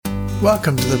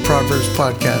Welcome to the Proverbs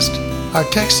podcast. Our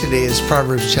text today is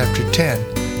Proverbs chapter 10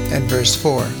 and verse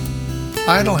 4.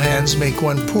 Idle hands make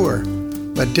one poor,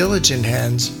 but diligent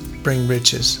hands bring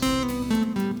riches.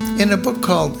 In a book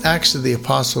called Acts of the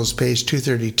Apostles, page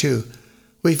 232,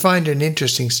 we find an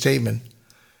interesting statement.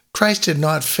 Christ did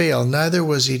not fail, neither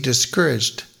was he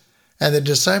discouraged, and the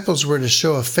disciples were to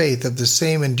show a faith of the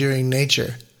same enduring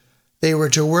nature. They were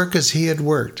to work as he had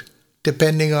worked,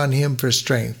 depending on him for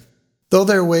strength. Though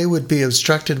their way would be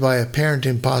obstructed by apparent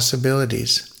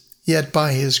impossibilities, yet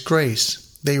by his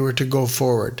grace they were to go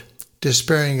forward,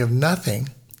 despairing of nothing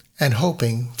and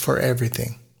hoping for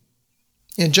everything.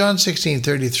 In John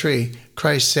 16:33,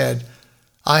 Christ said,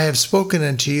 I have spoken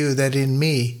unto you that in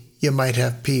me you might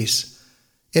have peace.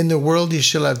 In the world you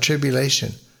shall have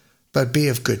tribulation, but be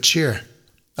of good cheer.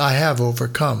 I have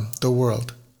overcome the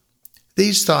world.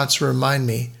 These thoughts remind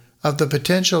me of the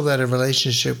potential that a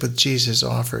relationship with Jesus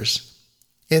offers.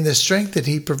 In the strength that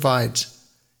he provides,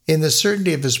 in the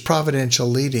certainty of his providential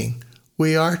leading,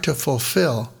 we are to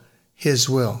fulfill his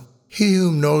will. He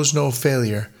whom knows no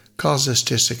failure calls us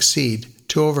to succeed,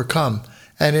 to overcome,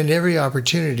 and in every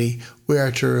opportunity we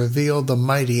are to reveal the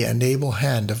mighty and able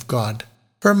hand of God.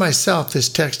 For myself, this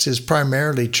text is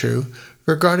primarily true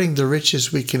regarding the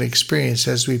riches we can experience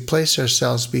as we place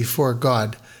ourselves before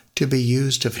God to be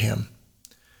used of him.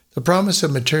 The promise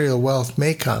of material wealth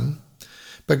may come,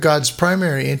 but God's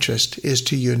primary interest is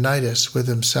to unite us with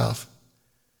himself.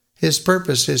 His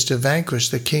purpose is to vanquish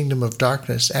the kingdom of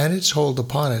darkness and its hold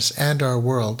upon us and our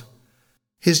world.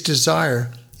 His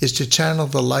desire is to channel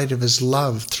the light of his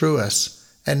love through us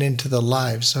and into the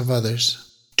lives of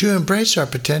others. To embrace our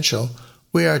potential,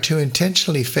 we are to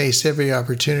intentionally face every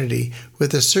opportunity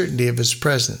with the certainty of his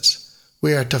presence.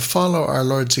 We are to follow our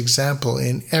Lord's example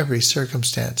in every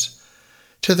circumstance.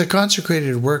 To the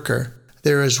consecrated worker,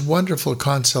 there is wonderful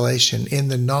consolation in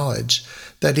the knowledge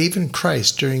that even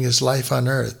Christ during his life on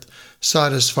earth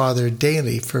sought his Father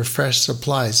daily for fresh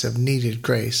supplies of needed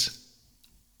grace.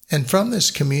 And from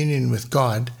this communion with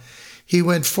God, he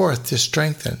went forth to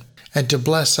strengthen and to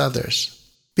bless others.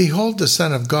 Behold, the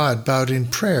Son of God bowed in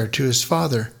prayer to his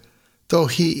Father. Though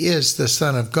he is the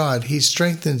Son of God, he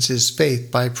strengthens his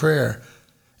faith by prayer,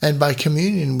 and by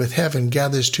communion with heaven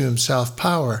gathers to himself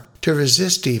power to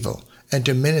resist evil and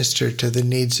to minister to the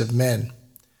needs of men.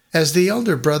 As the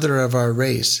elder brother of our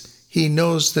race, he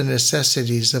knows the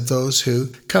necessities of those who,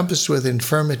 compassed with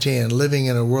infirmity and living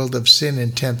in a world of sin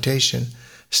and temptation,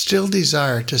 still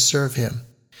desire to serve him.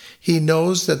 He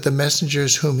knows that the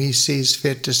messengers whom he sees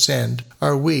fit to send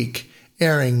are weak,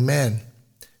 erring men.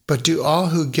 But to all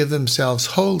who give themselves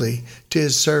wholly to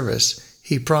his service,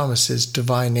 he promises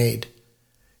divine aid.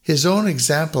 His own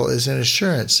example is an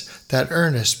assurance that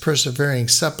earnest, persevering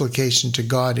supplication to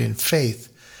God in faith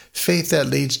that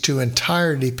leads to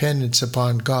entire dependence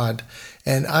upon God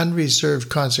and unreserved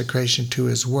consecration to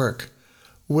his work,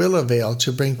 will avail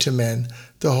to bring to men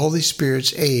the Holy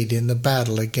Spirit's aid in the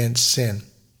battle against sin.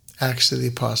 Acts of the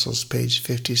Apostles, page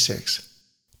 56.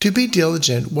 To be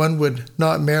diligent, one would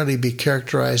not merely be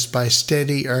characterized by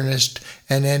steady, earnest,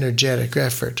 and energetic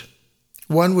effort.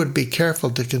 One would be careful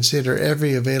to consider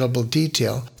every available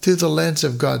detail through the lens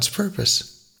of God's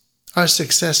purpose. Our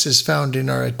success is found in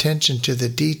our attention to the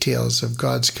details of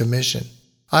God's commission.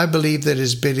 I believe that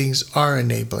his biddings are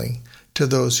enabling to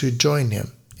those who join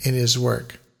him in his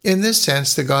work. In this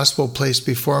sense, the gospel placed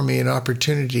before me an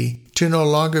opportunity to no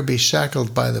longer be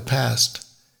shackled by the past.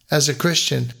 As a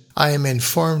Christian, I am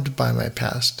informed by my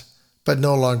past, but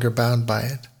no longer bound by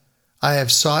it. I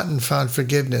have sought and found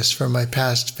forgiveness for my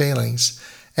past failings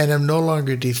and am no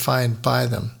longer defined by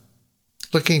them.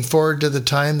 Looking forward to the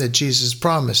time that Jesus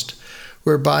promised,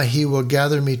 whereby he will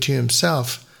gather me to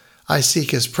himself, I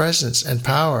seek his presence and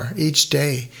power each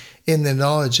day in the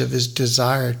knowledge of his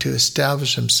desire to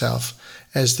establish himself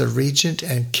as the regent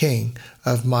and king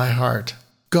of my heart.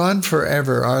 Gone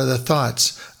forever are the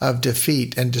thoughts of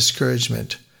defeat and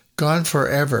discouragement. Gone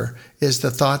forever is the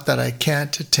thought that I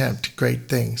can't attempt great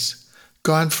things.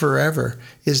 Gone forever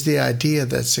is the idea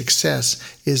that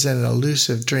success is an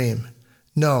elusive dream.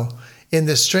 No, in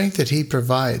the strength that he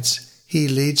provides, he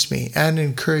leads me and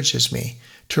encourages me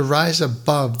to rise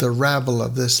above the rabble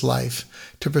of this life,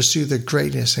 to pursue the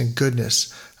greatness and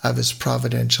goodness of his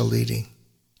providential leading.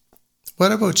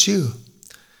 What about you?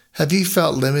 Have you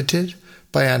felt limited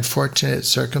by unfortunate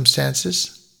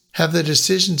circumstances? Have the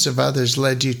decisions of others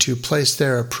led you to place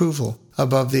their approval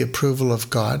above the approval of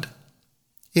God?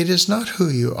 It is not who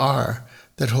you are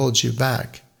that holds you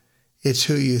back. It's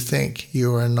who you think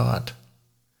you are not.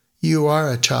 You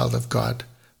are a child of God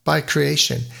by by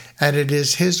creation, and it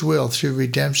is His will through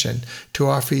redemption to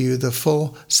offer you the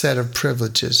full set of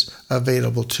privileges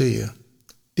available to you.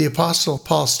 The Apostle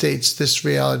Paul states this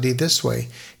reality this way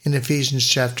in Ephesians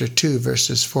chapter 2,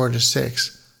 verses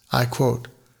 4-6. I quote,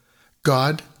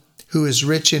 "God, who is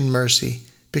rich in mercy,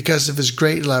 because of His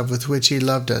great love with which He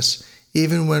loved us,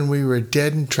 even when we were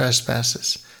dead in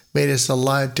trespasses, made us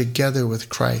alive together with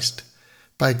Christ.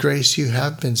 By grace you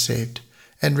have been saved,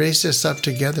 and raised us up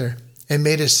together, and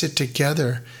made us sit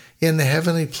together in the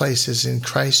heavenly places in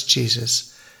Christ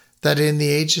Jesus, that in the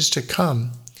ages to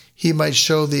come He might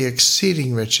show the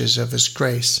exceeding riches of His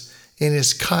grace in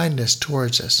His kindness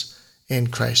towards us in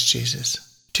Christ Jesus."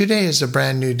 Today is a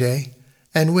brand new day,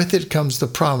 and with it comes the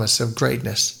promise of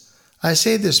greatness. I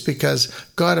say this because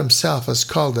God Himself has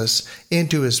called us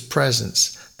into His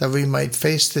presence, that we might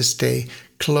face this day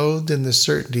clothed in the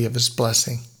certainty of His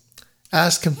blessing.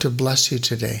 Ask Him to bless you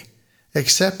today.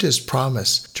 Accept His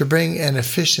promise to bring an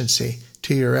efficiency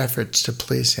to your efforts to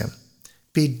please Him.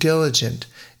 Be diligent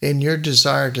in your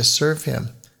desire to serve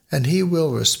Him, and He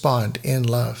will respond in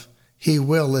love. He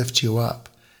will lift you up.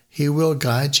 He will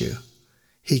guide you.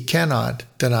 He cannot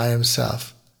deny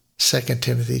Himself. 2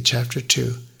 Timothy chapter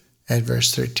 2 and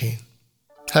verse 13.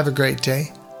 Have a great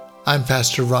day. I'm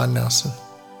Pastor Ron Nelson.